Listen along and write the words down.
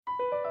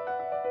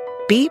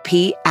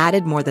BP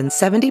added more than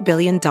 $70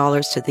 billion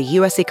to the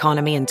U.S.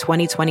 economy in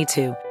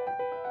 2022.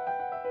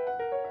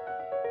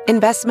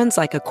 Investments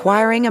like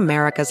acquiring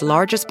America's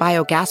largest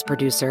biogas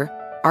producer,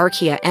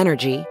 Archaea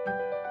Energy,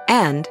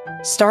 and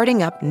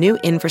starting up new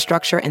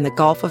infrastructure in the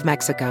Gulf of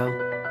Mexico.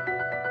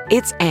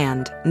 It's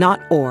and,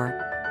 not or.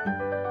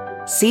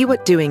 See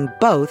what doing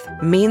both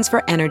means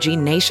for energy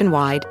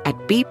nationwide at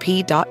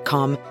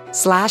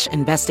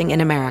bp.com/investing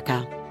in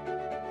America.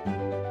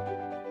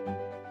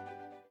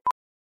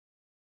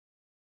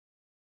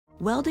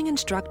 Welding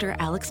instructor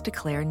Alex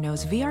DeClaire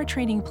knows VR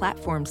training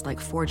platforms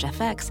like Forge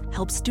FX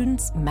help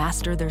students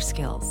master their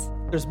skills.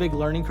 There's a big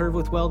learning curve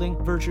with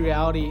welding. Virtual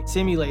reality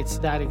simulates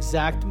that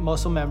exact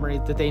muscle memory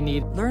that they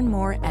need. Learn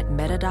more at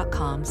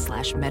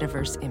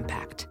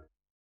meta.com/metaverseimpact.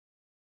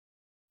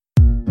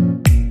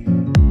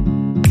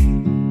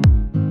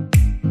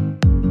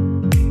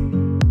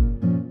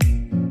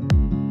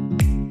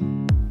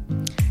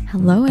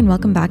 Hello and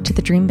welcome back to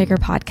the Dream Bigger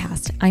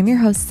podcast. I'm your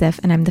host, Sif,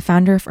 and I'm the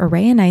founder of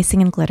Array and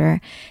Icing and Glitter.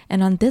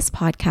 And on this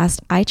podcast,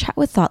 I chat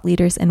with thought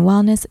leaders in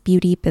wellness,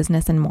 beauty,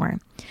 business, and more.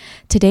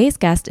 Today's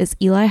guest is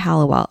Eli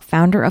Halliwell,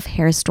 founder of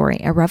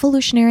Hairstory, a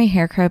revolutionary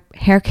hair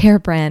care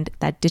brand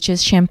that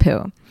ditches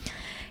shampoo.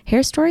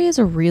 Hairstory is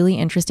a really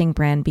interesting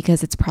brand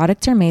because its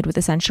products are made with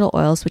essential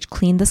oils which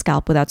clean the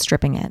scalp without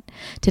stripping it.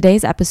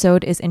 Today's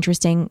episode is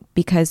interesting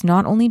because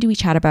not only do we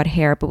chat about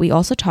hair, but we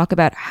also talk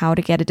about how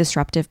to get a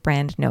disruptive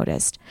brand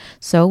noticed.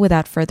 So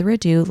without further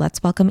ado,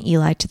 let's welcome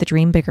Eli to the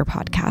Dream Bigger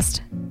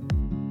podcast.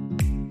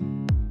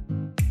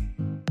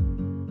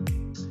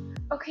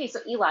 Okay,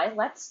 so Eli,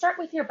 let's start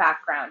with your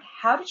background.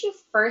 How did you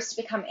first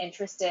become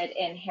interested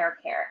in hair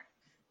care?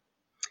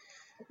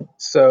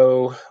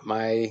 So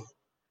my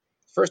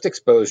first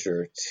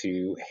exposure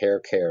to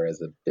hair care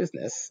as a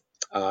business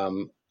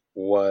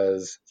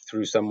was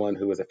through someone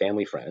who was a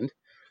family friend.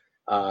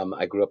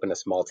 I grew up in a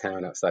small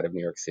town outside of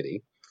New York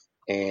City,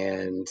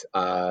 and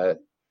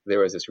there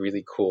was this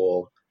really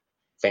cool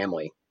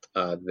family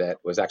that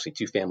was actually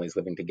two families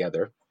living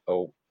together.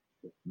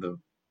 The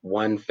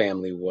one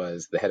family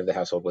was the head of the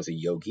household was a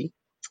yogi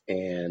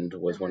and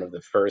was one of the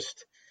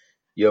first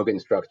yoga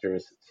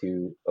instructors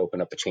to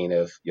open up a chain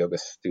of yoga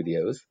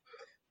studios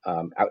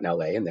out in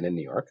LA and then in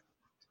New York.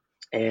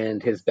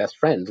 And his best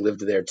friend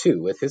lived there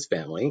too with his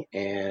family,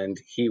 and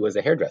he was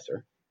a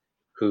hairdresser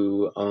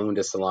who owned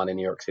a salon in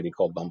New York City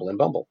called Bumble and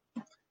Bumble.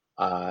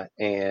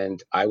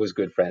 And I was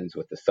good friends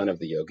with the son of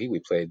the yogi. We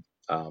played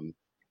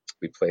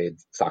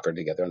soccer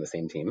together on the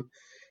same team.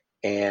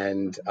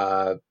 And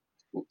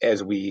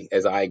as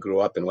I grew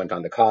up and went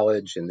on to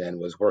college and then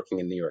was working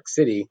in New York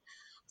City,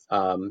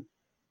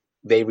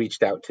 they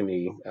reached out to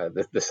me.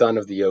 The son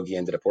of the yogi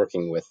ended up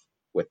working with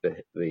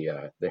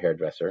the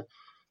hairdresser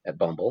at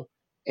Bumble.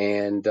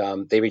 And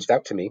they reached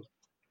out to me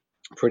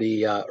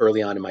pretty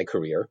early on in my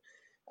career,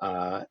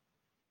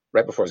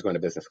 right before I was going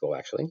to business school,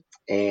 actually,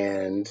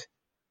 and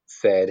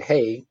said,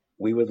 hey,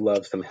 we would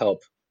love some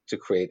help to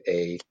create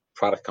a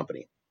product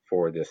company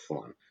for this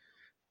salon.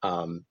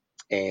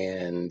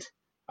 And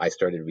I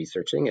started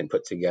researching and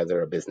put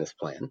together a business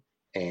plan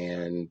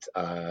and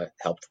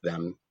helped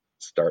them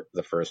start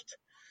the first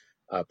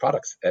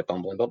products at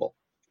Bumble and Bumble.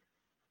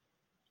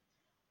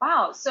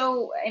 Wow.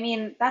 So, I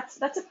mean, that's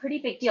a pretty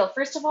big deal.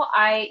 First of all,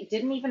 I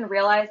didn't even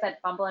realize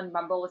that Bumble and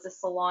Bumble was a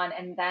salon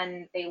and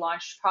then they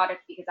launched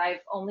product because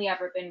I've only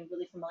ever been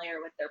really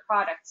familiar with their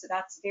product. So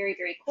that's very,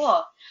 very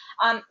cool.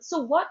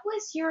 So what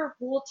was your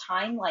whole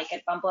time like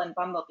at Bumble and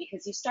Bumble?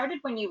 Because you started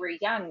when you were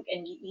young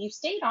and you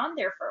stayed on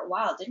there for a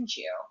while, didn't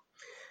you?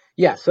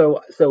 Yeah,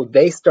 so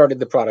they started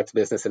the product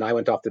business, and I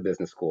went off to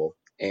business school.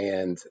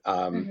 And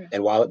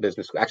while at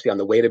business school, actually on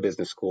the way to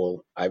business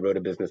school, I wrote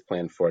a business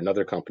plan for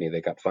another company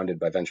that got funded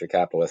by venture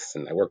capitalists,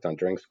 and I worked on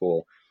during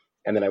school.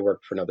 And then I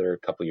worked for another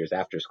couple of years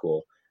after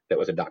school that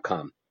was a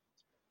 .com,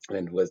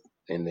 and was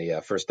in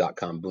the first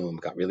 .com boom,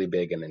 got really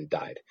big, and then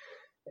died.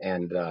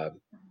 And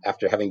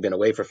after having been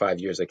away for 5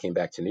 years, I came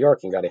back to New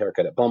York and got a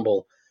haircut at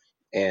Bumble,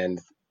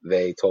 and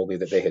they told me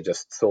that they had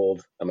just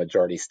sold a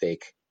majority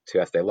stake to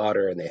Estee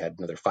Lauder, and they had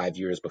another 5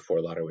 years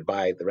before Lauder would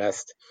buy the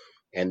rest,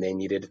 and they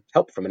needed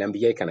help from an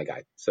MBA kind of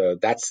guy. So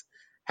that's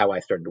how I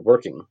started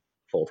working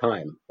full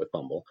time with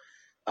Bumble,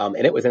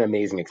 and it was an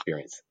amazing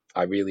experience.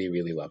 I really,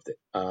 really loved it.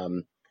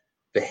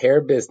 The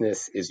hair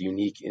business is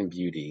unique in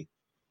beauty,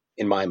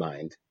 in my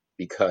mind,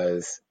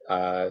 because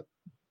the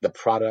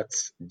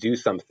products do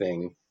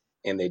something,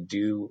 and they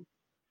do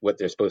what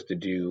they're supposed to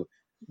do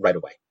right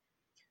away.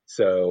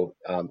 So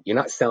you're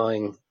not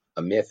selling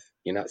a myth,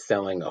 you're not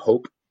selling a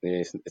hope.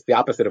 It's the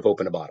opposite of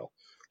hope in a bottle.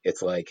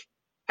 It's like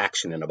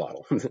action in a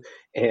bottle.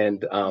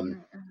 And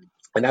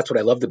that's what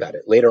I loved about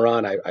it. Later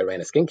on, I ran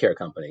a skincare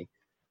company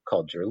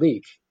called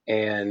Jurlique,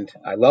 and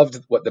I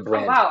loved what the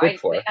brand stood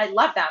for. I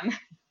love them.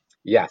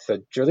 Yeah,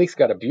 so Jurlique's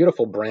got a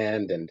beautiful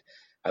brand, and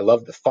I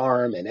loved the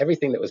farm and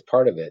everything that was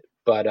part of it.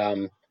 But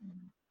I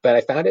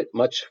found it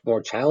much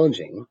more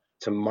challenging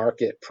to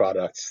market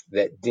products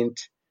that didn't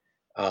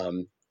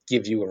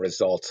give you a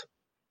result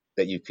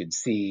that you could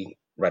see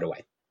right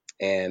away.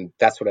 And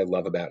that's what I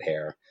love about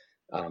hair.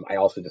 I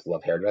also just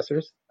love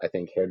hairdressers. I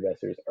think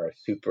hairdressers are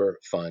super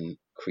fun,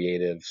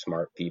 creative,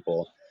 smart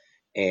people,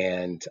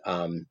 and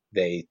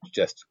they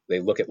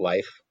look at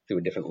life through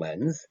a different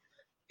lens.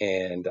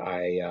 And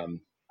I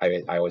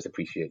always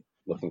appreciate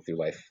looking through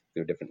life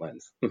through a different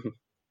lens.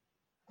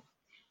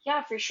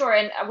 Yeah, for sure.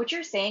 And what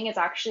you're saying is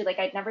actually like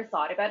I'd never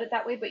thought about it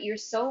that way, but you're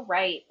so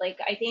right. Like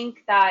I think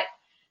that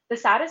the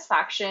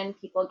satisfaction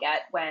people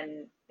get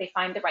when they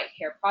find the right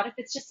hair product,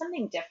 it's just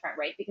something different,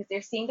 right? Because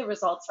they're seeing the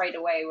results right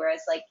away.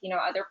 Whereas like,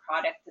 other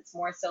products, it's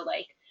more so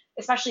like,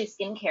 especially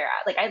skincare.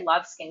 Like I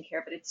love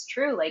skincare, but it's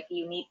true. Like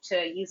you need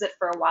to use it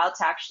for a while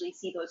to actually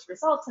see those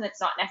results. And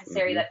it's not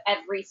necessary Hmm. that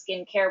every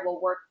skincare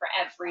will work for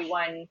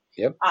everyone,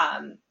 Yep.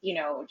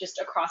 just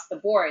across the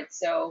board.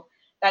 So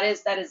that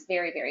is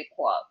very, very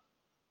cool.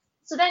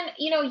 So then,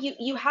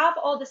 you have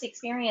all this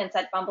experience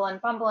at Bumble and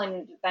Bumble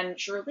and then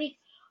Jurleek.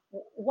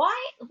 Why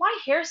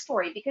Hair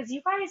Story? Because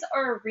you guys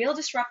are a real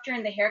disruptor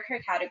in the hair care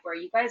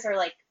category. You guys are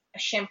like a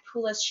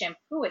shampoo-less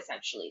shampoo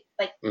essentially.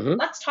 Like, Hmm.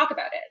 let's talk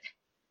about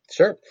it.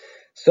 Sure.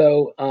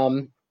 So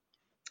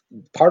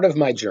part of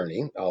my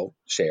journey, I'll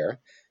share,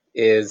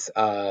 is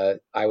I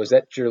was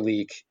at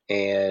Jurleek,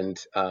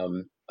 and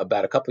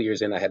about a couple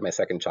years in, I had my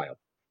second child,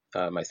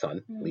 my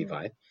son, Mm.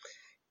 Levi.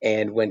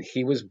 And when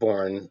he was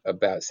born,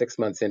 about 6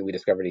 months in, we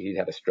discovered he'd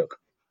had a stroke.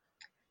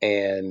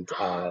 And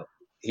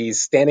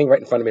he's standing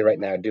right in front of me right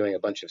now doing a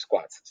bunch of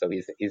squats. So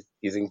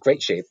he's in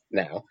great shape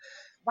now.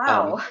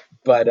 Um, Wow.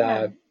 but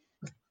uh, Man.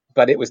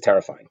 but it was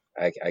terrifying.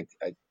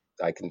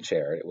 I can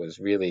share. It was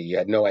really, you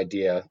had no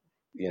idea,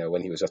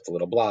 when he was just a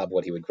little blob,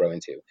 what he would grow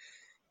into.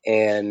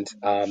 And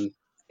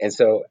and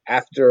so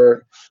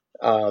after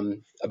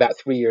about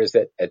 3 years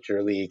at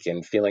Jurleek,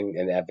 and feeling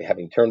and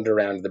having turned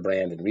around the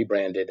brand and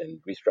rebranded and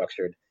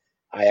restructured,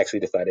 I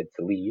actually decided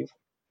to leave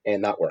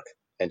and not work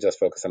and just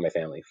focus on my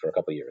family for a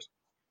couple of years.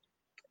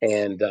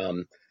 And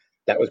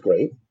that was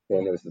great,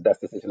 and it was the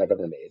best decision I've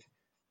ever made.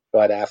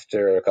 But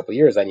after a couple of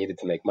years, I needed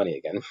to make money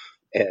again,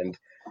 and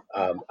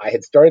I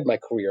had started my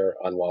career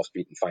on Wall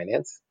Street in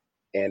finance,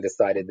 and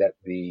decided that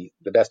the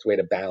best way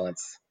to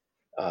balance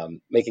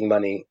making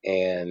money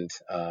and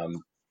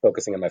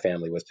focusing on my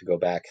family was to go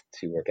back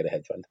to work at a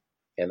hedge fund,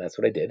 and that's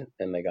what I did.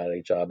 And I got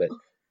a job at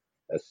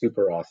a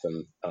super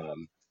awesome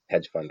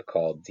hedge fund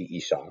called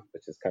DE Shaw,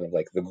 which is kind of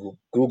like the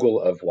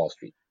Google of Wall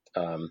Street.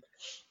 Um,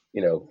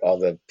 all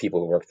the people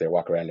who work there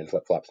walk around in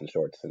flip flops and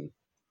shorts, and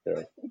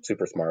they're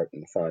super smart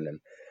and fun.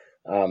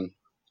 And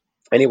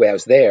anyway, I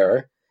was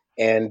there,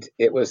 and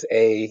it was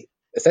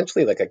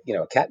essentially like a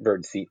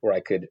catbird seat where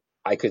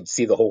I could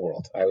see the whole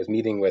world. I was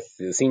meeting with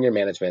the senior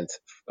management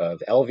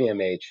of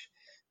LVMH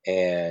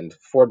and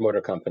Ford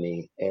Motor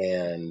Company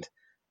and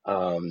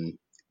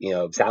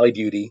Sally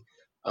Beauty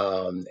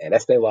and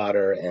Estee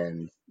Lauder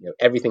and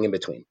everything in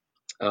between.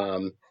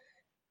 Um,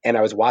 and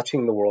I was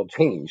watching the world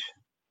change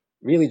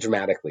really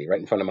dramatically right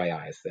in front of my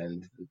eyes.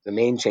 And the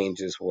main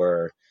changes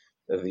were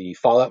the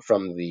fallout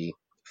from the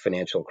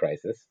financial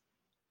crisis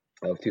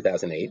of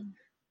 2008,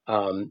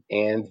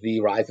 and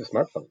the rise of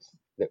smartphones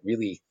that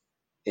really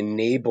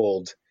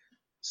enabled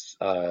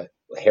uh,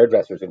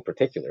 hairdressers in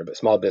particular, but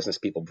small business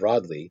people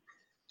broadly,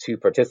 to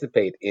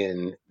participate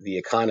in the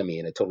economy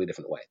in a totally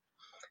different way.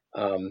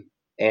 Um,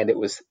 and it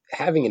was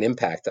having an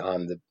impact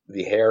on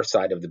the hair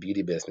side of the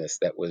beauty business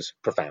that was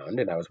profound.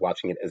 And I was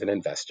watching it as an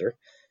investor.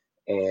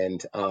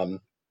 And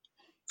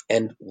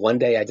one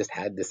day I just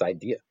had this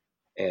idea,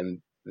 and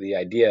the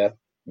idea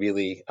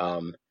really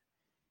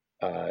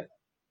uh,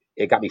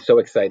 it got me so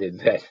excited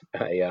that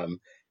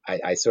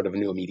I sort of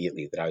knew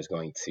immediately that I was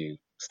going to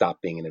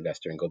stop being an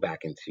investor and go back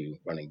into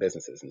running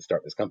businesses and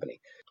start this company.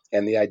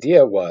 And the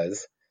idea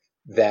was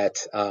that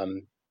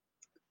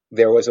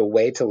there was a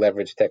way to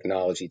leverage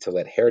technology to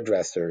let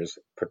hairdressers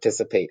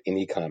participate in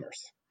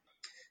e-commerce,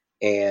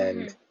 and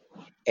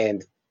Mm-hmm.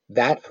 and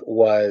that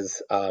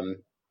was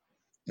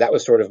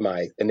sort of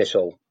my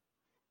initial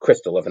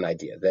crystal of an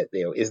idea, that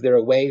is there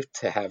a way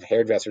to have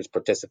hairdressers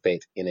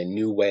participate in a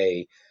new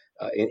way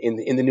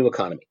in the new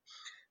economy.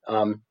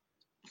 Um,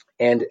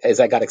 And as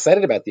I got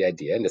excited about the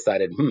idea and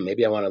decided,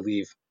 maybe I want to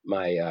leave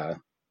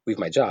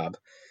my job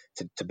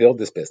to build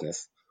this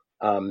business,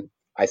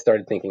 I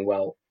started thinking,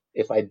 well,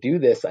 if I do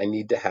this, I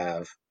need to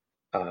have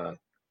uh,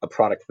 a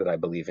product that I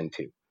believe in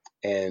too.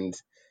 And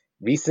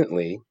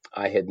recently,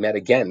 I had met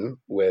again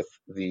with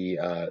the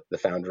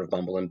founder of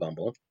Bumble and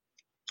Bumble,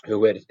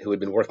 who had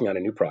been working on a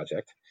new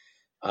project,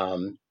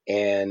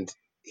 and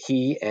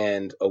he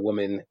and a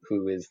woman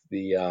who is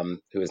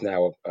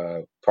now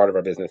part of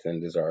our business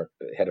and is our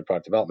head of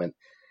product development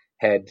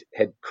had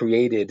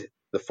created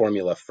the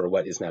formula for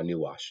what is now New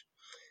Wash,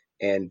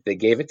 and they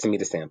gave it to me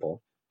to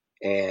sample,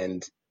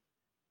 and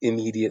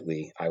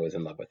immediately I was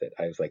in love with it.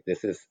 I was like,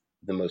 this is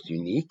the most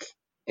unique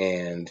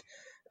and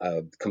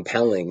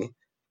compelling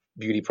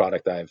beauty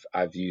product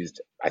I've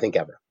used, I think,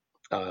 ever.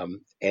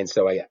 And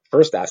so I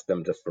first asked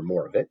them just for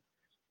more of it,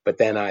 but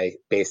then I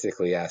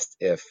basically asked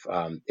if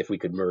we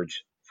could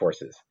merge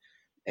forces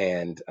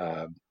and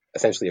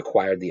essentially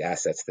acquired the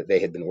assets that they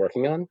had been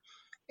working on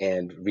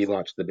and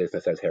relaunched the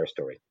business as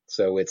Hairstory.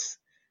 So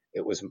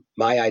it was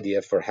my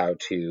idea for how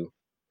to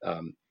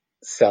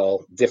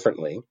sell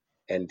differently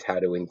and how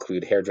to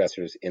include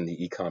hairdressers in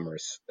the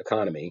e-commerce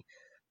economy.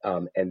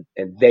 And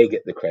they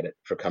get the credit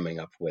for coming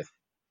up with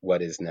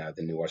what is now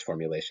the New Wash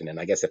formulation. And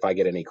I guess if I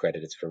get any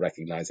credit, it's for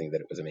recognizing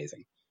that it was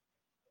amazing.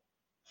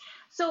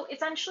 So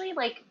essentially,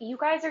 like, you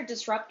guys are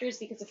disruptors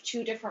because of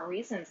two different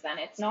reasons then.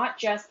 It's not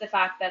just the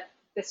fact that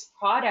this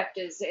product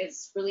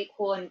is really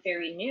cool and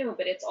very new,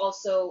 but it's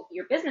also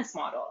your business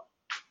model.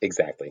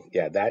 Exactly.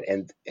 Yeah, that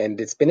and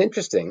it's been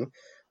interesting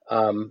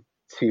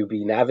to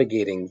be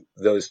navigating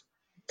those,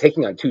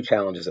 taking on two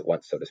challenges at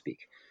once, so to speak.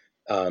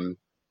 And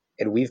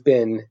we've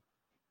been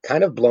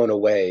kind of blown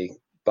away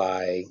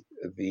by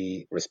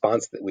the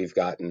response that we've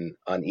gotten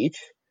on each.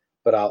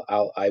 But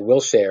I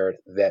will share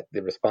that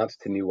the response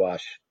to New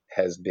Wash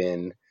has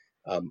been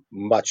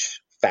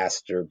much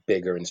faster,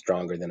 bigger, and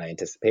stronger than I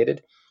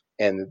anticipated.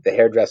 And the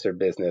hairdresser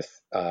business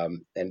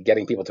and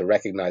getting people to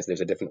recognize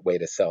there's a different way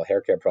to sell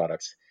hair care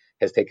products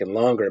has taken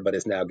longer, but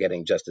is now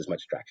getting just as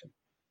much traction.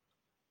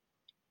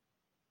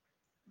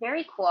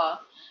 Very cool.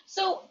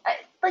 So,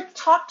 like,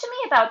 talk to me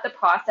about the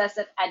process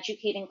of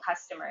educating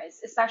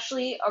customers,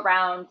 especially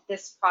around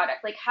this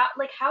product.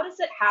 How does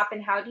it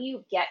happen? How do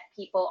you get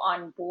people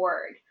on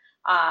board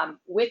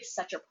with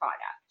such a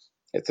product?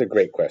 It's a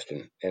great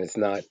question, and it's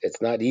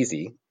not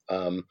easy.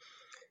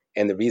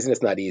 And the reason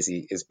it's not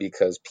easy is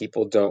because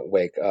people don't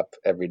wake up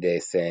every day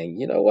saying,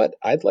 you know what,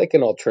 I'd like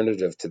an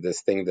alternative to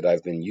this thing that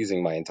I've been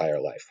using my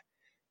entire life.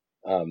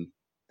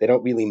 They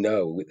don't really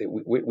know.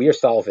 We are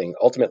solving,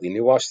 ultimately,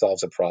 New Wash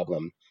solves a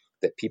problem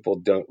that people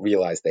don't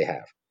realize they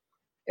have.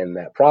 And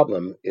that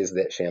problem is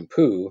that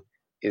shampoo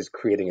is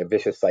creating a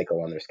vicious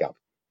cycle on their scalp.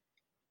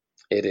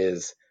 It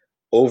is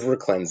over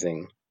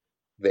cleansing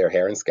their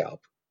hair and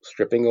scalp,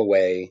 stripping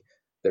away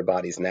their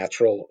body's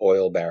natural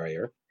oil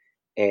barrier,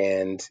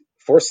 and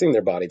forcing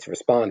their body to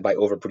respond by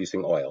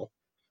overproducing oil.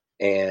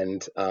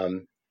 And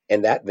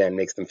that then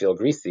makes them feel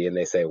greasy, and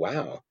they say,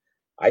 wow,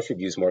 I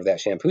should use more of that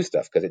shampoo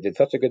stuff because it did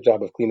such a good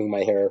job of cleaning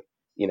my hair,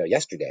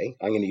 yesterday.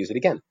 I'm going to use it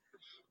again.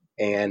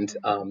 And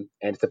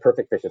it's a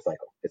perfect vicious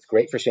cycle. It's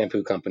great for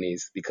shampoo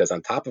companies because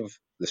on top of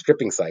the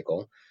stripping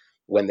cycle,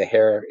 when the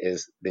hair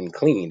is been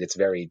cleaned,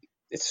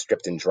 it's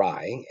stripped and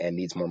dry and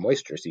needs more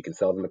moisture. So you can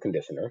sell them a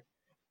conditioner,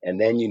 and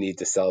then you need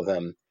to sell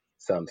them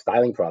some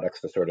styling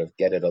products to sort of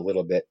get it a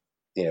little bit,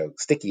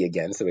 sticky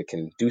again, so it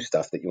can do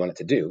stuff that you want it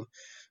to do.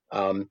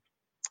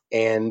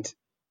 And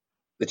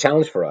the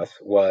challenge for us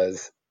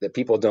was that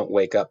people don't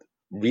wake up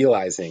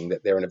realizing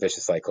that they're in a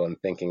vicious cycle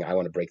and thinking, I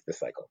want to break this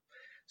cycle.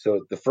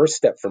 So the first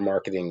step for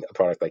marketing a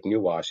product like New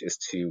Wash is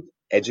to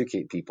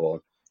educate people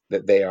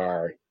that they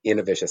are in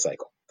a vicious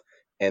cycle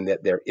and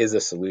that there is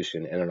a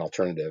solution and an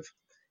alternative,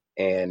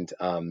 and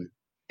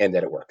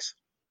that it works.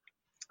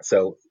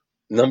 So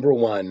number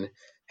one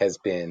has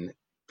been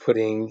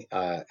putting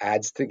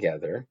ads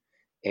together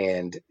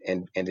and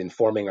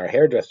informing our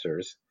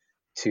hairdressers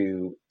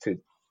to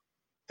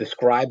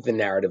describe the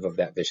narrative of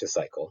that vicious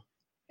cycle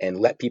and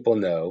let people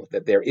know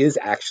that there is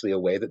actually a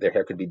way that their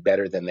hair could be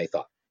better than they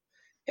thought.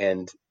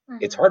 And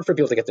it's hard for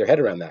people to get their head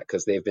around that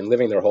because they've been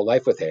living their whole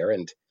life with hair,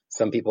 and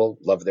some people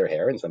love their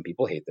hair and some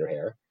people hate their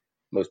hair.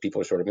 Most people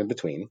are sort of in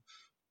between.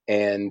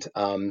 And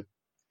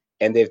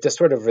they've just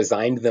sort of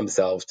resigned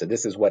themselves to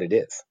this is what it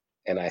is.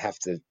 And I have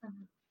to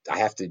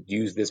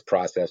use this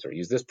process or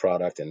use this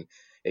product, and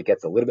it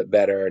gets a little bit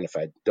better. And if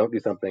I don't do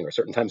something, or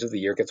certain times of the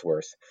year, it gets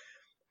worse.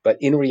 But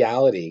in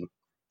reality,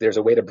 there's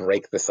a way to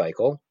break the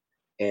cycle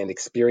and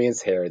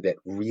experience hair that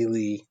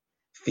really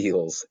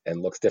feels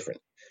and looks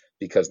different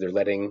because they're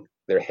letting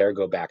their hair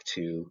go back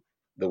to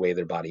the way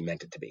their body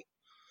meant it to be.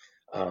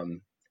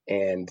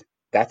 And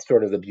that's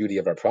sort of the beauty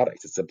of our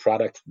product. It's a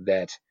product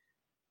that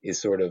is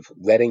sort of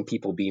letting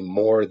people be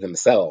more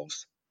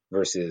themselves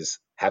versus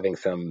having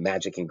some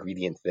magic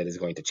ingredient that is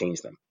going to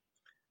change them.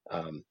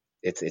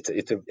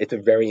 It's a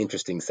very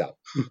interesting sell.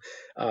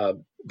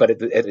 But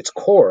at its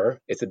core,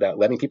 it's about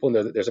letting people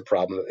know that there's a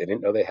problem that they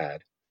didn't know they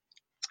had,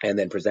 and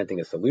then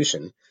presenting a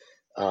solution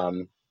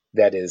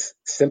that is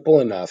simple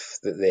enough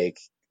that they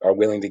are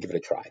willing to give it a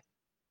try.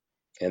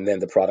 And then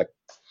the product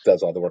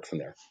does all the work from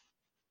there.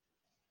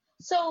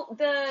 So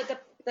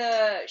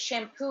the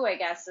shampoo, I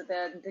guess,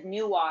 the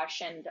New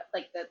Wash and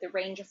like the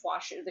range of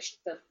wash,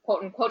 the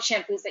quote unquote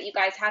shampoos that you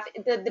guys have,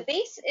 the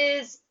base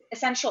is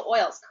essential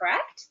oils,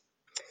 correct?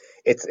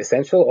 It's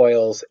essential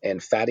oils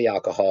and fatty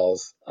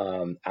alcohols,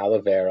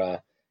 aloe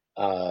vera.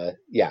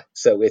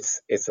 So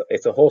it's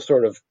a whole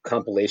sort of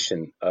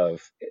compilation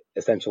of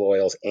essential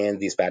oils and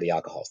these fatty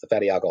alcohols. The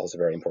fatty alcohols are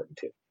very important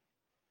too.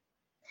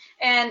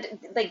 And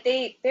like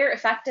they're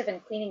effective in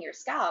cleaning your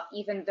scalp,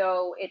 even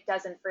though it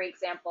doesn't, for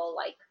example,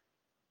 like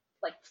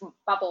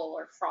bubble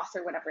or froth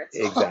or whatever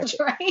it's called,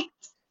 right?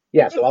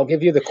 Yeah. So I'll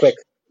give you the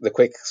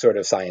quick sort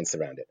of science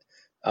around it.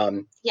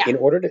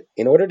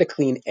 In order to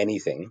clean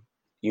anything,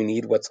 you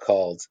need what's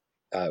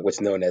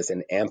known as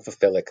an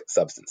amphiphilic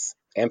substance.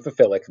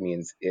 Amphiphilic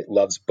means it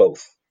loves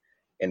both.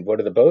 And what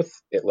are the both?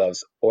 It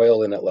loves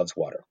oil and it loves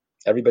water.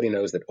 Everybody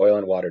knows that oil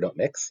and water don't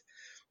mix.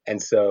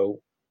 And so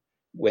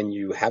when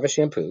you have a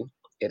shampoo,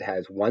 it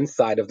has one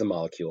side of the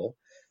molecule,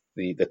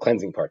 the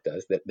cleansing part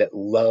does, that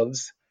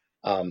loves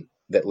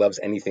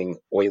anything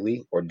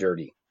oily or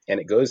dirty. And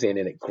it goes in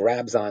and it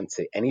grabs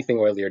onto anything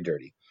oily or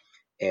dirty,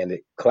 and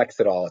it collects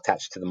it all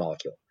attached to the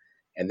molecule.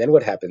 And then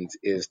what happens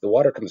is the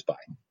water comes by,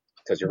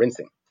 because you're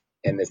rinsing.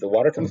 And as the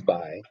water comes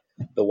by,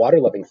 the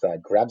water-loving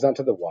side grabs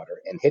onto the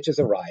water and hitches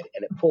a ride,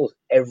 and it pulls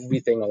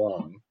everything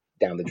along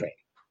down the drain.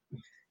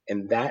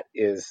 And that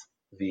is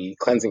the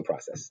cleansing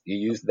process. You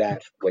use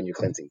that when you're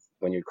cleansing,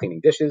 when you're cleaning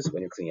dishes,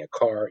 when you're cleaning a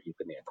car, you're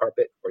cleaning a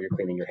carpet, or you're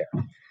cleaning your hair.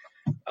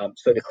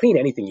 So to clean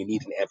anything, you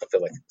need an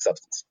amphiphilic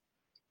substance.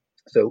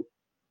 So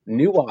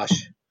New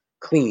Wash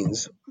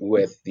cleans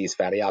with these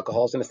fatty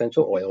alcohols and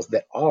essential oils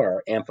that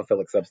are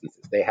amphiphilic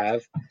substances. They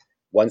have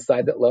one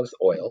side that loves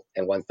oil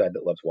and one side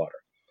that loves water.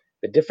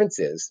 The difference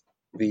is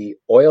the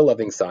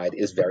oil-loving side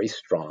is very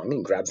strong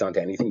and grabs onto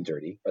anything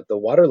dirty, but the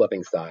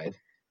water-loving side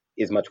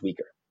is much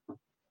weaker.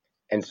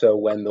 And so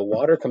when the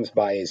water comes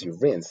by as you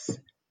rinse,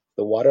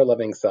 the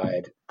water-loving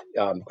side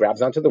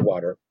grabs onto the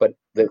water, but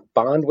the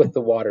bond with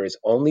the water is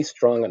only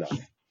strong enough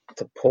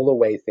to pull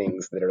away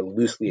things that are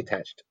loosely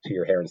attached to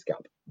your hair and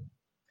scalp.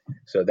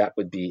 So that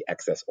would be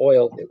excess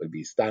oil, it would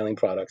be styling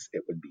products,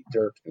 it would be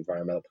dirt,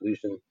 environmental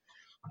pollution.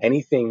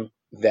 Anything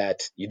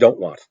that you don't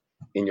want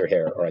in your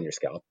hair or on your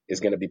scalp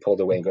is going to be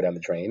pulled away and go down the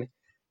drain,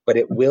 but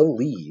it will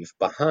leave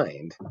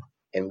behind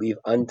and leave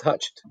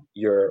untouched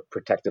your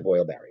protective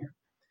oil barrier.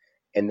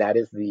 And that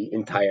is the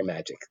entire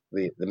magic.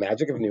 The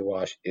magic of New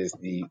Wash is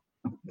the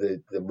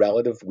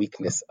relative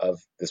weakness of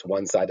this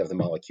one side of the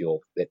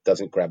molecule that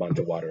doesn't grab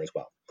onto water as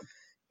well.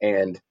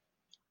 And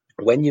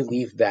when you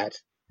leave that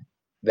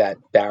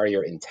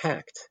barrier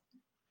intact,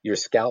 your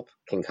scalp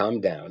can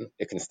calm down.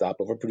 It can stop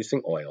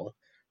overproducing oil.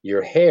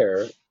 Your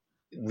hair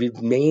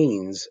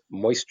remains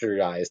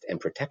moisturized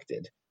and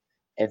protected.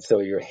 And so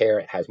your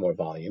hair has more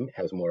volume,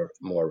 has more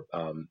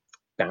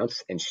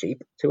bounce and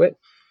shape to it,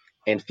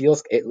 and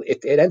feels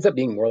it ends up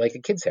being more like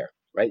a kid's hair,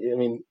 right? I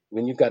mean,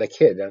 when you've got a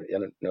kid, I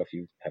don't know if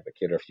you have a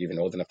kid or if you're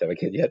even old enough to have a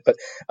kid yet, but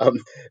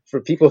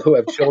for people who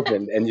have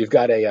children and you've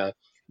got a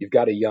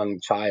young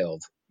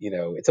child,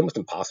 it's almost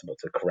impossible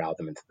to corral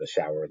them into the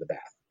shower or the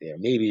bath.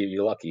 Maybe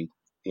you're lucky,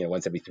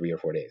 once every 3 or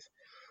 4 days.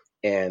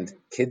 And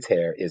kids'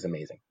 hair is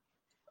amazing,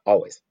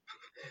 always.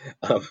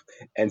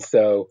 And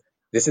so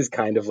this is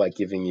kind of like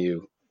giving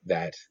you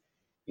that,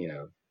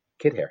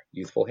 kid hair,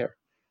 youthful hair.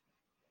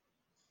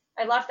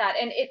 I love that.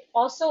 And it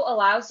also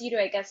allows you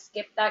to, I guess,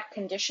 skip that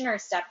conditioner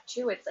step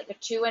too. It's like a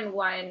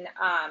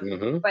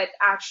 2-in-1, but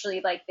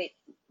actually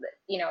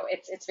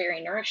it's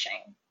very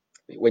nourishing.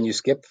 When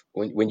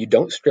you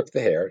don't strip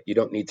the hair, you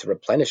don't need to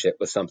replenish it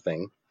with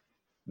something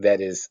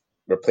that is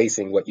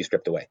replacing what you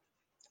stripped away.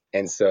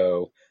 And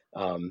so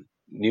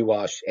New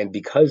Wash, and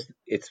because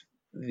it's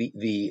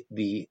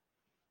the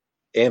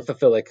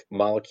amphiphilic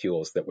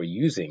molecules that we're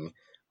using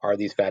are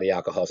these fatty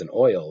alcohols and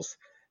oils,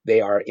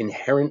 they are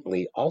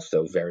inherently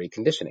also very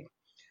conditioning.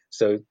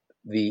 So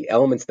the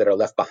elements that are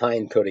left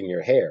behind coating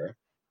your hair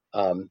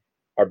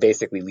are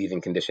basically leaving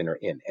conditioner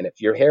in. And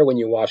if your hair, when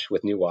you wash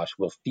with New Wash,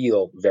 will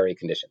feel very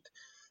conditioned.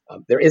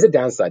 There is a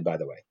downside, by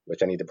the way,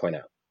 which I need to point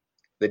out.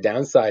 The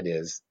downside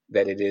is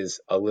that it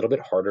is a little bit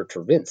harder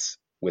to rinse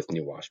with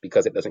New Wash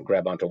because it doesn't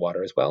grab onto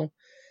water as well.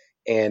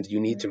 And you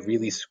need to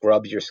really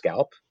scrub your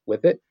scalp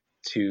with it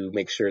to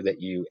make sure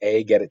that you,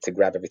 A, get it to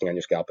grab everything on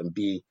your scalp, and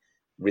B,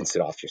 rinse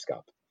it off your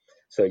scalp.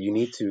 So you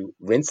need to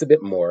rinse a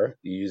bit more.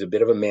 You use a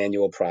bit of a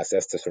manual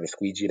process to sort of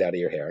squeegee it out of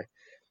your hair,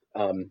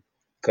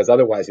 because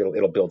otherwise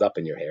it'll build up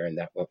in your hair and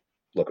that won't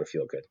look or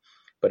feel good.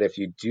 But if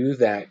you do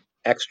that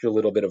extra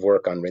little bit of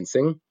work on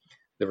rinsing,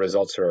 the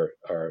results are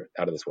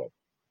out of this world.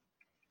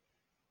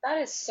 That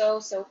is so,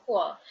 so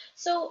cool.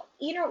 So,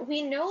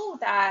 we know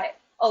that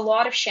a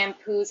lot of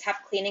shampoos have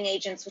cleaning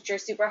agents which are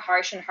super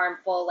harsh and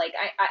harmful. Like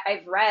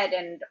I've read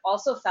and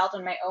also felt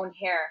on my own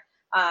hair.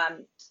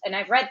 And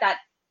I've read that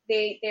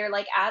they're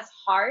like as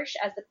harsh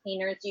as the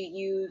cleaners you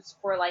use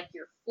for like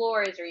your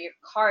floors or your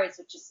cars,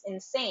 which is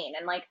insane.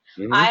 And like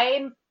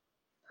I'm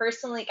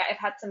personally, I've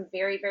had some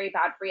very, very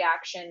bad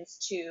reactions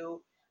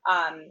to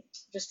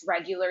just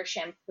regular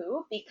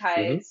shampoo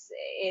because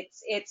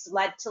it's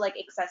led to like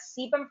excess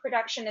sebum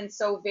production. And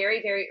so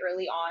very, very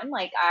early on,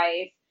 like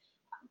I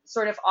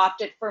sort of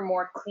opted for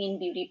more clean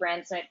beauty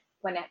brands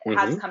when it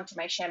has come to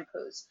my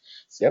shampoos.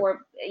 So, Yep. or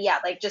yeah,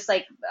 like just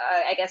like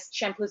I guess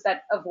shampoos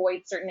that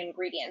avoid certain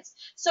ingredients.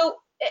 So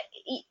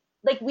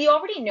like we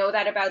already know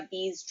that about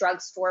these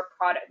drugstore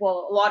product,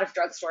 well, a lot of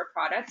drugstore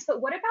products,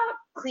 but what about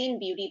clean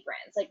beauty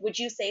brands? Like, would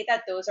you say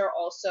that those are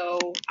also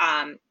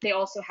they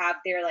also have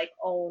their like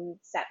own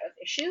set of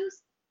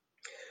issues?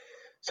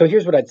 So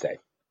here's what I'd say.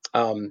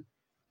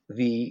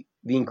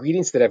 The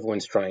ingredients that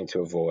everyone's trying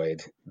to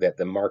avoid, that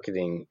the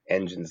marketing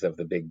engines of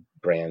the big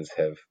brands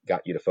have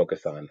got you to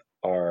focus on,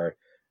 are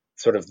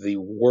sort of the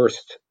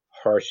worst,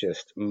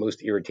 harshest,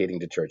 most irritating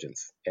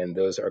detergents. And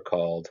those are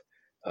called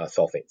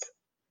sulfates.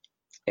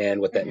 And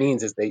what that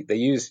means is they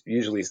use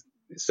usually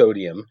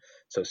sodium,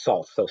 so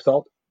salt. So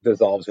salt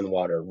dissolves in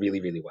water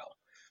really, really well.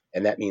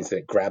 And that means that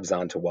it grabs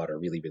onto water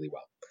really, really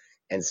well.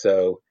 And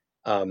so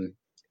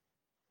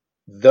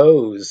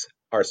those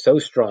are so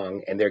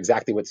strong, and they're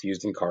exactly what's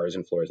used in cars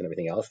and floors and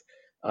everything else,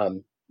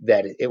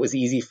 that it was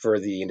easy for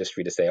the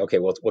industry to say, okay,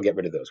 we'll get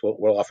rid of those.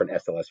 We'll offer an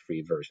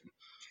SLS-free version.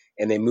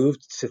 And they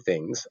moved to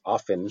things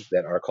often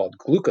that are called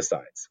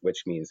glucosides,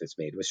 which means it's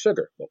made with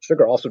sugar. Well,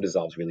 sugar also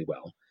dissolves really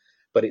well,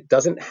 but it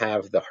doesn't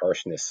have the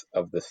harshness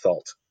of the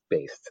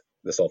salt-based,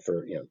 the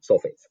sulfur,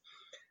 sulfates.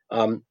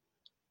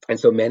 And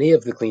so many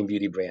of the clean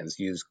beauty brands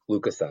use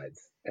glucosides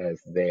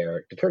as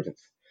their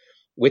detergents,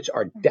 which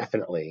are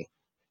definitely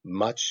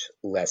much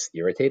less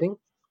irritating,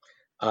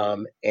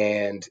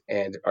 and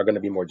are going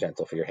to be more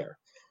gentle for your hair.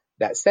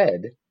 That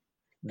said,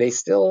 they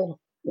still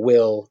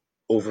will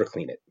over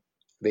clean it.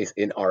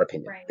 In our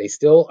opinion, Right. They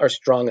still are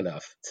strong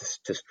enough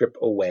to strip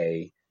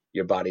away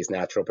your body's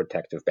natural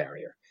protective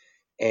barrier.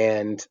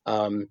 And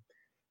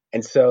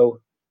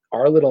so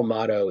our little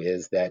motto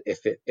is that if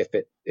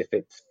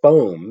it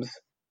foams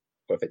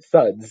or if it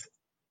suds,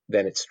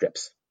 then it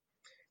strips.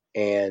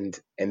 And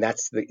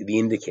that's the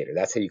indicator.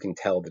 That's how you can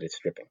tell that it's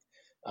stripping.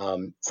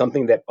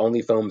 Something that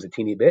only foams a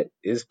teeny bit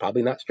is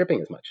probably not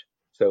stripping as much.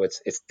 So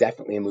it's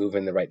definitely a move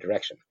in the right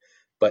direction.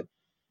 But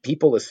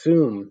people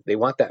assume they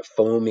want that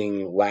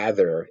foaming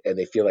lather, and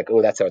they feel like,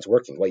 oh, that's how it's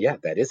working. Well, yeah,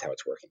 that is how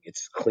it's working.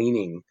 It's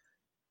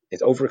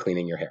over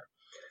cleaning your hair.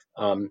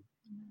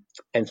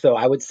 And so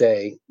I would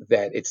say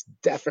that it's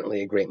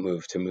definitely a great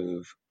move to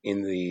move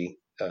in the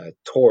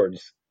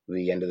towards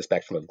the end of the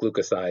spectrum of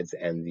glucosides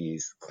and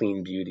these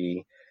clean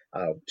beauty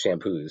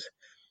shampoos.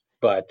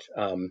 But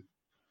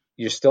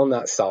you're still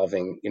not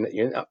solving,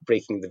 you're not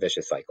breaking the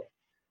vicious cycle.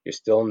 You're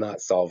still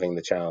not solving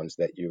the challenge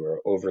that you are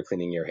over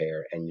cleaning your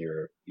hair and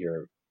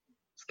your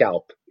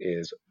scalp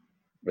is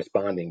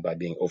responding by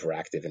being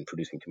overactive and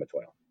producing too much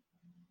oil.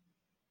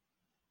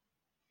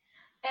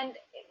 And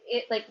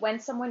it, like, when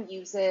someone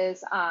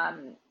uses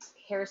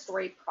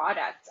Hairstory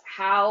products,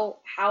 how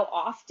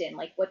often,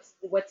 like,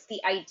 what's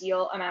the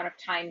ideal amount of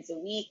times a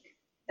week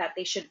that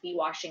they should be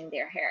washing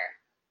their hair?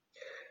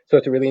 So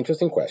it's a really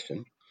interesting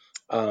question.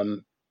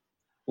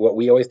 What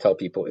we always tell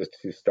people is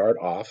to start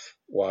off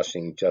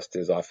washing just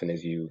as often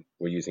as you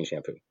were using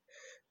shampoo.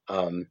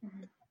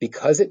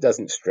 Because it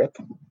doesn't strip,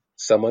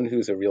 someone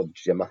who's a real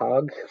gym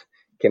hog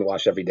can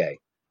wash every day,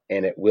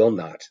 and it will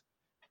not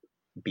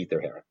beat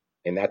their hair.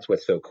 And that's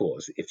what's so cool,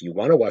 is if you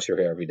want to wash your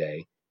hair every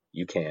day,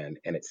 you can,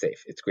 and it's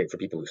safe. It's great for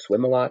people who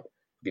swim a lot,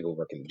 people who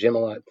work in the gym a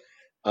lot.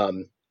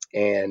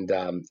 And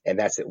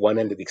that's at one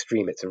end of the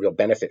extreme. It's a real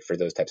benefit for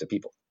those types of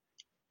people.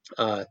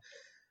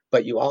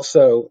 But you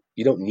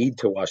don't need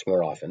to wash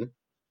more often.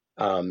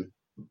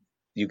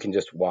 You can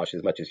just wash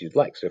as much as you'd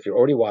like. So if you're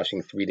already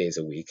washing 3 days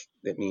a week,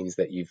 that means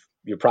that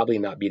you're probably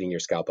not beating your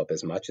scalp up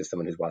as much as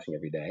someone who's washing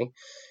every day.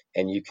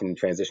 And you can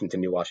transition to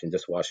new wash and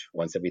just wash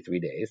once every 3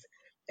 days.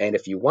 And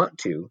if you want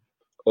to,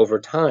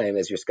 over time,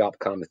 as your scalp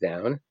calms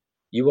down,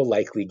 you will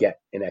likely get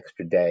an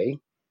extra day,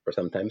 or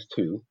sometimes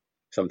 2,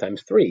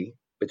 sometimes 3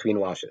 between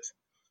washes.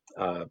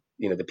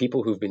 The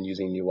people who've been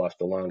using New Wash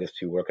the longest,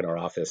 who work in our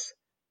office,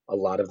 a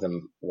lot of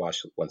them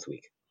wash once a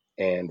week,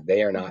 and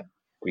they are not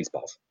grease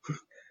balls.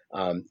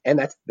 And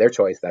that's their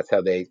choice. That's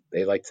how they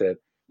like to.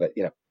 But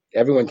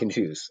everyone can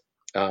choose.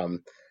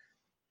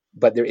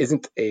 But there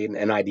isn't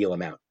an ideal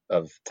amount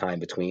of time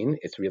between.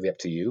 It's really up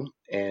to you.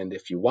 And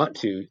if you want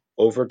to,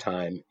 over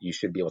time, you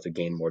should be able to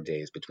gain more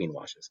days between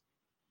washes.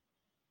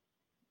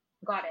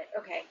 Got it.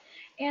 Okay.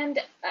 And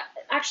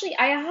actually,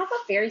 I have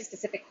a very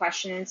specific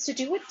question. It's to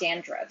do with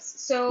dandruffs.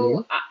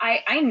 So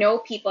I know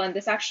people, and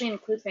this actually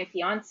includes my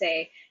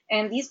fiance,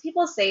 and these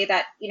people say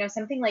that,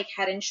 something like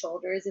Head and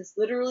Shoulders is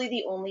literally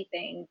the only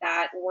thing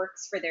that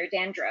works for their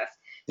dandruff.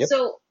 Yep.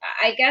 So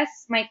I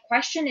guess my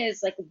question is,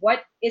 like,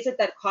 what is it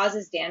that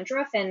causes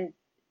dandruff, and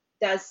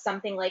does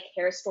something like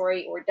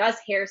Hairstory, or does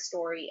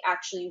Hairstory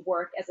actually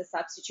work as a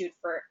substitute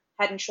for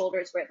Head and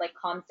Shoulders, where it like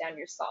calms down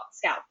your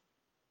scalp?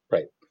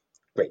 Right.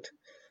 Great.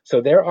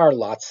 So there are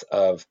lots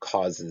of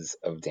causes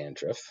of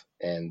dandruff,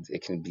 and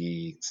it can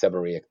be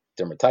seborrheic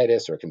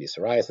dermatitis, or it can be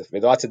psoriasis. I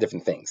mean, lots of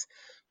different things.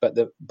 But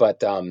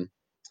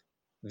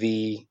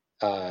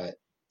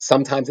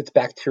sometimes it's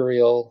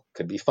bacterial,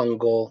 could be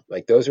fungal.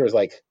 Like those are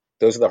the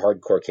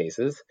hardcore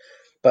cases.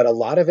 But a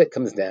lot of it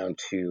comes down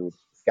to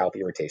scalp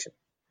irritation,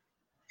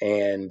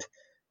 and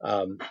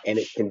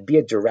it can be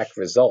a direct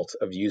result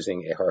of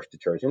using a harsh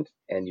detergent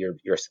and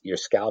your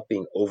scalp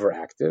being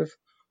overactive,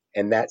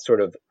 and that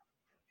sort of,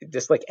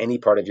 just like any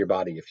part of your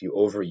body, if you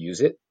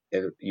overuse it,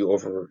 you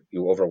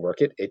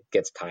overwork it, it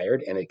gets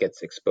tired and it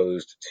gets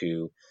exposed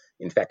to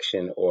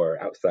infection or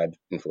outside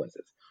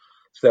influences.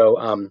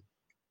 So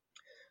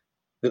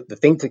the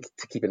thing to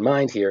keep in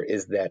mind here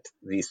is that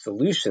the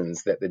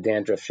solutions that the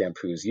dandruff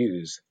shampoos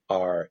use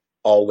are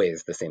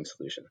always the same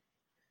solution.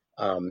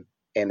 And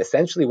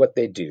essentially what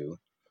they do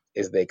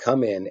is they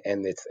come in,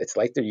 and it's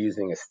like they're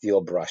using a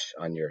steel brush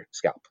on your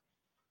scalp.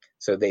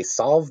 So they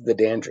solve the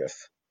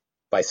dandruff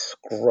by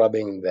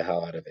scrubbing the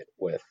hell out of it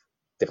with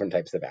different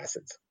types of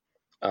acids.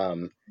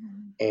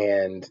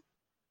 And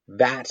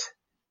that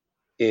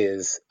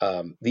is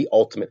the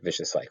ultimate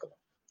vicious cycle.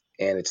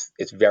 And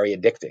it's very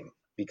addicting,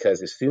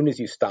 because as soon as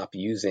you stop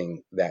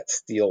using that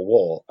steel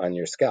wool on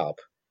your scalp,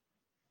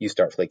 you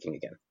start flaking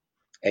again.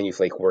 And you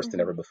flake worse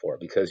than ever before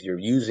because you're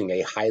using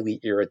a highly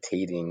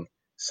irritating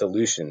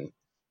solution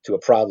to a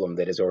problem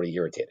that is already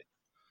irritated.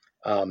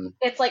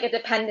 It's like a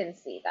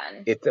dependency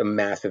then. It's a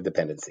massive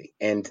dependency.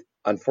 And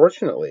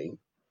unfortunately,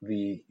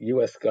 the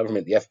US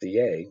government, the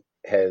FDA,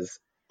 has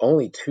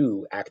only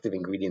 2 active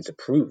ingredients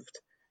approved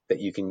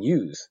that you can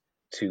use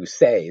to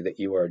say that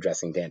you are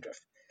addressing dandruff.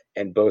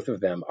 And both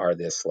of them are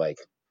this like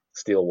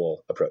steel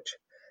wool approach.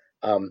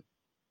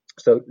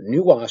 So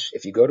New Wash,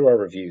 if you go to our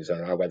reviews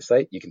on our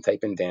website, you can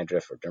type in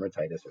dandruff or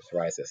dermatitis or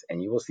psoriasis,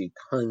 and you will see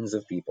tons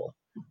of people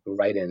who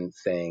write in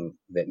saying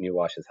that New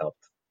Wash has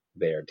helped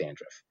their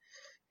dandruff.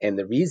 And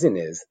the reason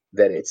is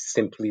that it's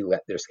simply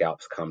let their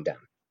scalps calm down.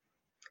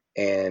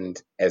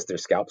 And as their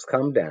scalps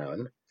calm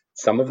down,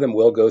 some of them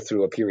will go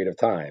through a period of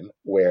time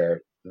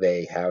where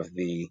they have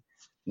the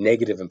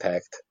negative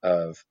impact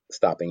of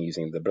stopping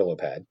using the Brillo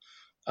pad.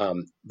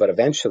 But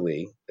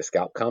eventually the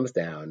scalp calms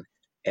down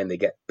and they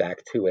get back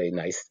to a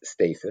nice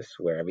stasis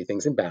where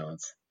everything's in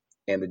balance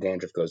and the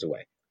dandruff goes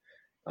away.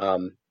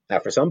 Now,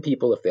 for some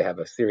people, if they have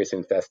a serious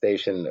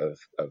infestation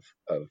of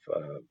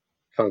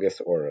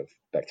fungus or of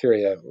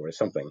bacteria or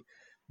something,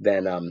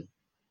 then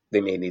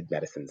they may need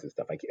medicines and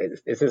stuff. Like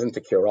this isn't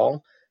a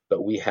cure-all,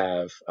 but we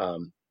have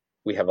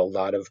a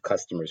lot of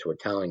customers who are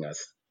telling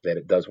us that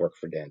it does work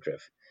for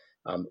dandruff.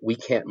 We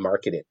can't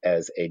market it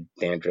as a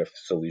dandruff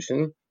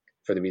solution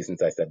for the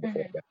reasons I said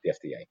before, the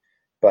FDA.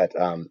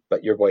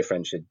 But your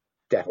boyfriend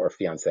or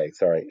fiance,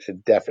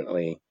 should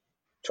definitely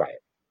try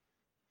it.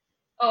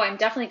 Oh, I'm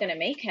definitely going to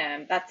make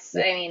him. I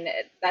mean,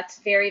 that's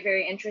very,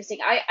 very interesting.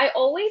 I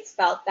always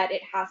felt that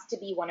it has to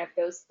be one of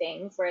those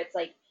things where it's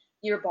like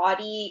your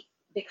body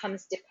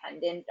becomes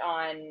dependent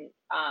on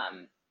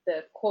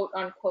the quote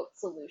unquote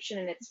solution,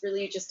 and it's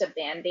really just a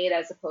band-aid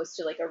as opposed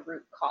to like a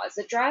root cause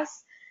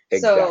address.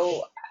 Exactly.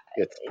 So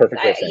it's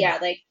perfect. So I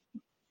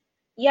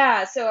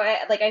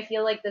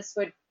feel like this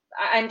would,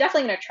 I'm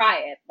definitely going to try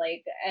it.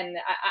 Like, and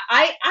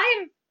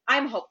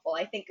I'm hopeful.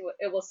 I think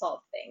it will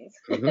solve things.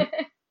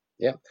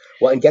 Yeah.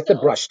 Well, and get the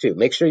brush too.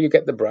 Make sure you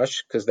get the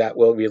brush because that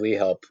will really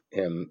help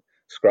him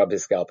scrub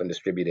his scalp and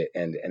distribute it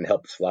and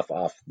help slough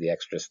off the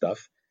extra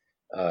stuff,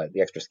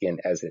 the extra skin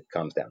as it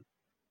calms down.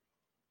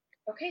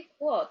 Okay,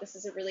 cool. This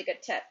is a really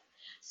good tip.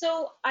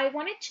 So I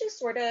wanted to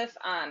sort of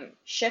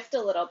shift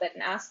a little bit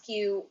and ask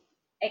you,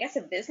 I guess,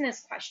 a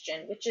business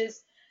question, which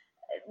is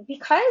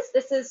because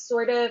this is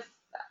sort of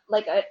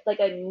like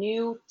a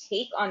new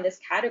take on this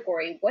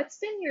category, what's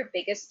been your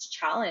biggest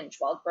challenge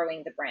while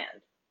growing the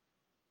brand?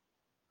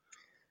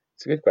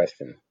 It's a good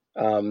question.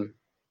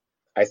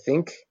 I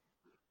think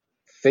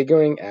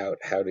figuring out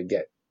how to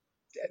get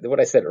what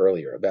I said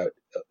earlier about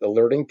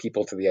alerting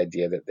people to the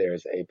idea that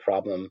there's a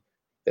problem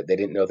that they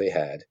didn't know they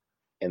had,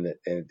 and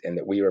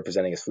that we were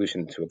presenting a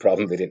solution to a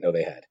problem they didn't know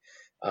they had.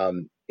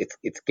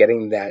 It's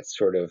getting that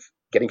sort of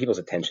getting people's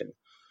attention.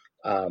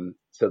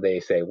 So they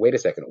say, wait a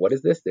second, what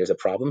is this? There's a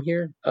problem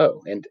here.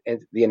 Oh, and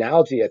the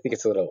analogy, I think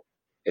it's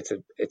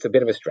a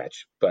bit of a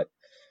stretch, but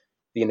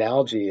the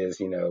analogy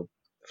is,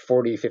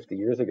 40, 50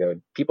 years ago,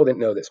 people didn't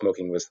know that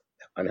smoking was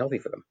unhealthy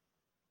for them.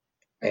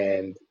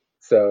 And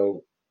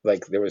so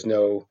like there was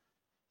no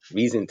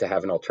reason to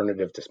have an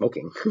alternative to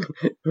smoking,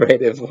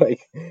 right? It's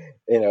like,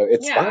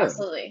 it's fine.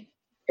 Absolutely.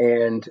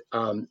 And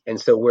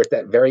so we're at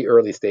that very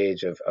early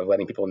stage of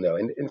letting people know,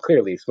 and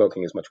clearly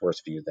smoking is much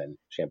worse for you than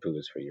shampoo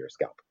is for your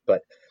scalp.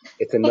 But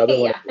it's another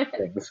one of those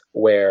things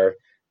where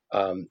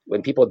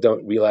when people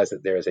don't realize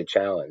that there is a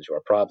challenge or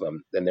a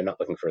problem, then they're not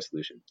looking for a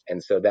solution.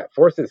 And so that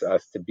forces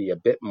us to be a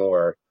bit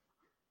more,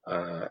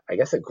 I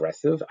guess,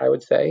 aggressive, I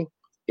would say,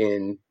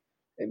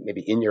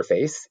 maybe in your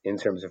face in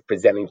terms of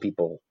presenting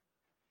people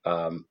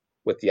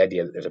with the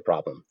idea that there's a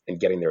problem and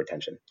getting their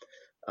attention.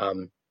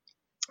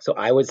 So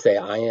I would say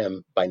I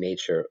am by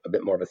nature a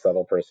bit more of a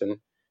subtle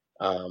person.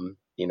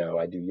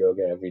 I do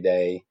yoga every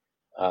day.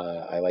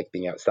 I like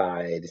being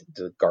outside,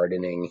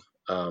 gardening.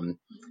 I'm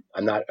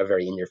not a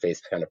very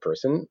in-your-face kind of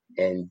person,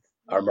 and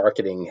our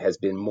marketing has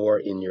been more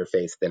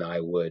in-your-face than I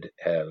would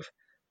have.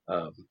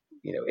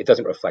 It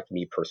doesn't reflect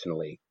me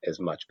personally as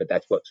much, but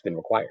that's what's been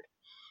required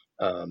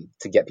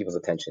to get people's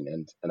attention.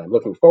 And I'm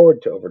looking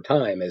forward to over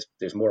time as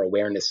there's more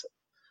awareness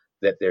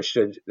that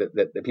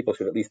that people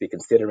should at least be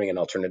considering an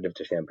alternative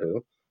to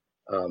shampoo,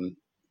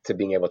 to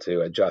being able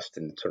to adjust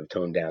and sort of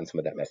tone down some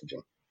of that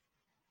messaging.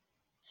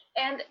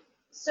 And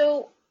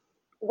so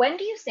when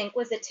do you think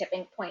was a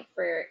tipping point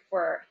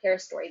for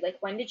Hairstory? Like,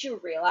 when did you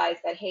realize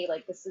that, hey,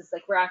 like this is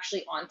like we're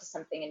actually onto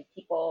something and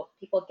people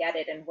get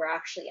it and we're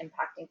actually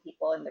impacting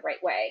people in the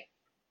right way?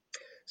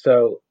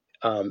 So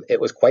it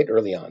was quite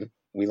early on.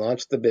 We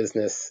launched the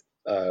business.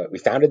 We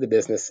founded the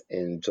business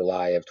in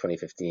July of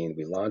 2015.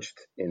 We launched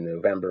in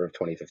November of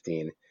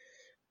 2015.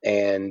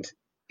 And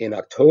in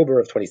October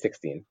of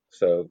 2016,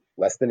 so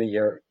less than a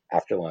year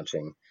after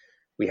launching,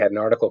 we had an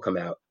article come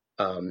out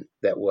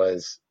that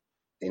was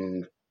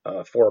in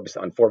Forbes,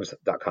 on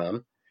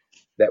Forbes.com,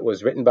 that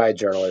was written by a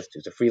journalist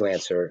who's a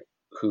freelancer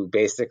who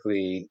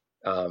basically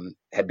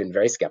had been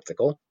very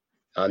skeptical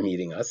on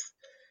meeting us,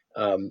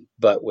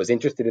 but was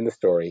interested in the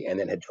story and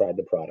then had tried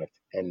the product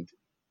and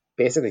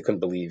basically couldn't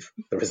believe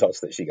the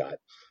results that she got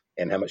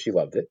and how much she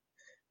loved it.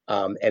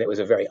 And it was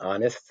a very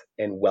honest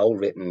and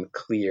well-written,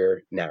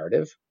 clear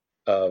narrative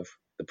of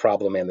the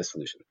problem and the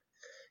solution.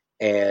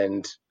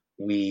 And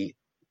we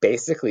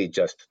basically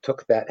just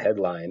took that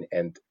headline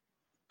and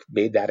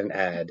made that an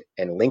ad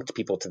and linked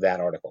people to that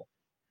article.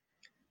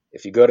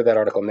 If you go to that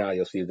article now,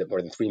 you'll see that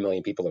more than 3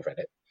 million people have read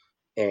it.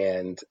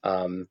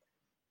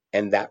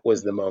 And that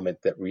was the moment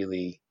that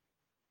really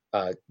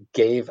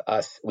gave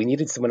us, we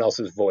needed someone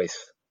else's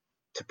voice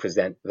to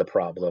present the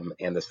problem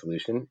and the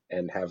solution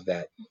and have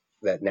that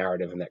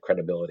narrative and that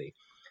credibility.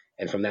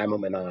 And from that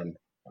moment on,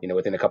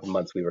 within a couple of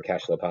months, we were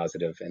cash flow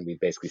positive, and we've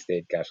basically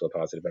stayed cash flow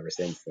positive ever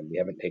since. And we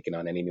haven't taken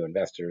on any new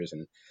investors,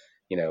 and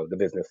the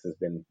business has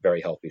been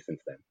very healthy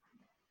since then.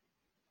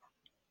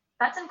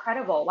 That's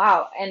incredible.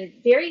 Wow. And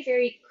very,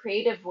 very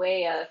creative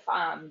way of,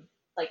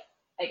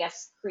 I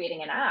guess,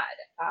 creating an ad.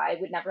 I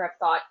would never have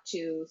thought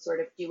to sort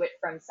of do it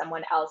from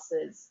someone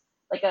else's,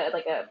 like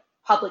a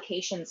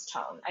publications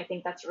tone. I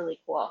think that's really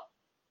cool.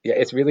 Yeah,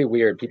 it's really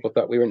weird. People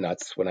thought we were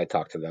nuts when I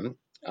talked to them.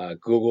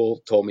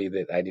 Google told me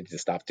that I needed to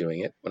stop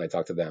doing it when I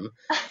talked to them.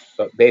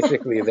 But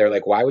basically, they're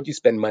like, why would you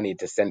spend money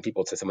to send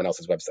people to someone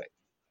else's website?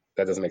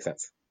 That doesn't make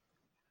sense.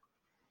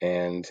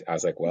 And I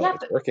was like, well, yeah,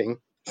 it's working.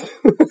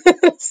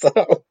 So.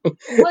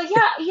 Well,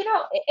 yeah,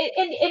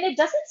 and it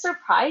doesn't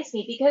surprise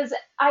me because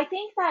I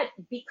think that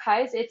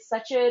because it's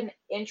such an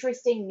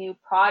interesting new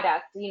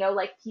product,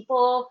 like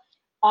people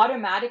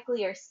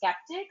automatically are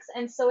skeptics.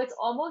 And so it's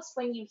almost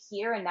when you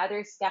hear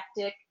another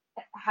skeptic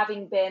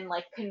having been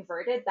like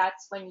converted,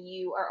 that's when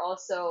you are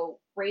also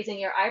raising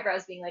your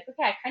eyebrows being like,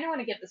 okay, I kind of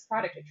want to give this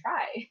product a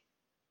try.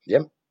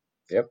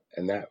 Yep.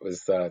 And that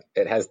was,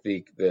 it has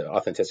the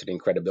authenticity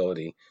and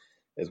credibility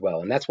as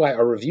well. And that's why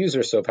our reviews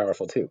are so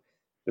powerful too.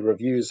 The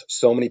reviews,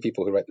 so many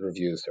people who write the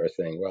reviews are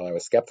saying, well, I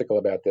was skeptical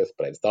about this,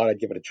 but I thought I'd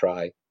give it a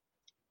try.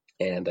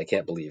 And I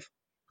can't believe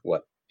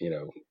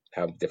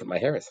how different my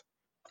hair is.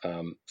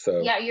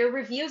 So yeah, your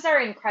reviews are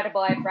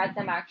incredible. I've read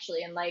them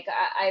actually. And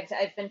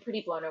I've been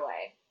pretty blown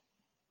away.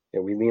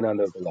 Yeah, we lean on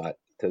those a lot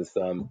because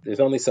there's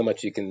only so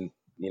much you can,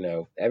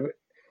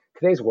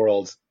 today's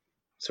world,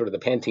 sort of the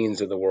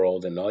Pantenes of the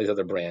world and all these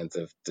other brands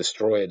have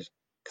destroyed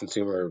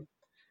consumer,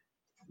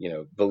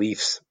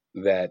 beliefs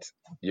that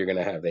you're going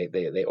to have.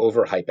 They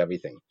overhype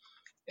everything.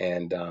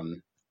 And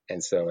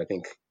so I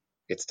think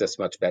it's just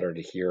much better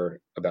to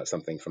hear about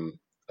something from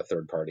a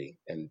third party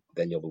and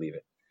then you'll believe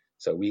it.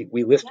 So we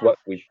list what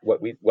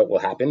will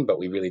happen, but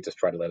we really just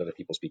try to let other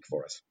people speak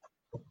for us.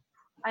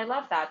 I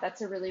love that.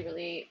 That's a really,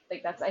 really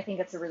I think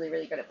that's a really,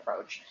 really good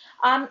approach.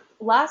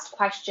 Last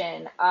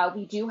question.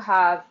 We do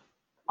have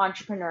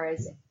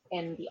entrepreneurs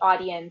in the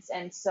audience.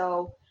 And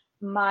so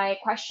my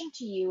question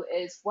to you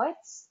is,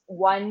 what's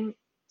one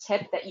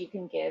tip that you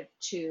can give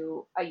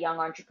to a young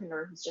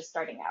entrepreneur who's just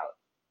starting out?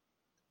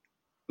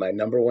 My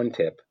number one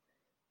tip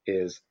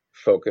is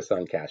focus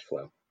on cash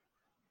flow,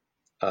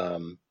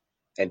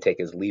 and take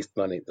the least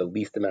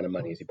amount of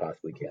money as you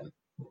possibly can.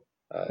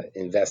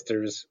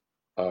 Investors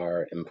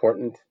are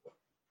important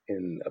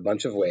in a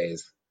bunch of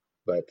ways,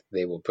 but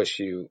they will push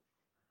you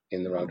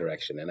in the wrong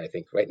direction. And I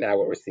think right now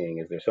what we're seeing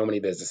is there's so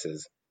many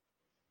businesses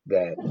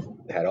that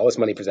had all this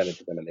money presented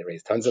to them and they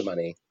raised tons of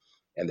money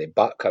and they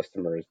bought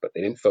customers, but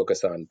they didn't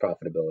focus on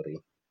profitability.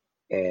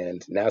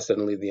 And now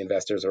suddenly the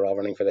investors are all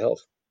running for the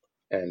hills.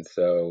 And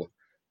so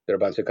there are a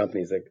bunch of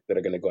companies that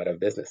are going to go out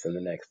of business in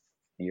the next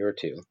year or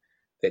two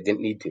that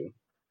didn't need to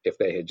if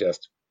they had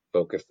just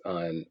focused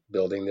on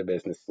building their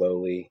business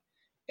slowly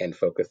and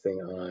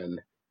focusing on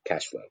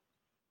cash flow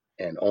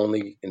and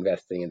only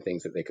investing in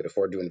things that they could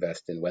afford to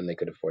invest in when they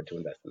could afford to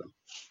invest in them.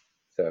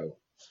 So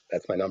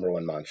that's my number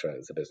one mantra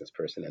as a business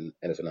person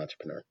and as an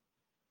entrepreneur.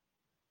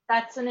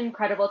 That's an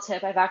incredible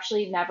tip. I've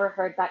actually never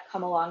heard that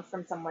come along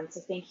from someone. So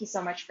thank you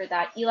so much for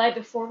that. Eli,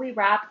 before we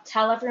wrap,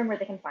 tell everyone where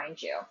they can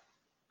find you.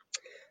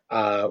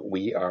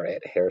 We are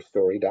at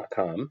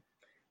hairstory.com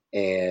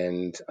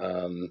and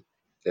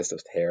it's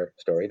just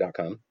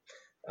hairstory.com.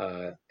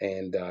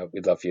 And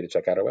we'd love for you to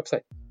check out our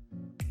website.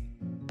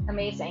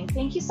 Amazing.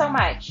 Thank you so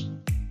much.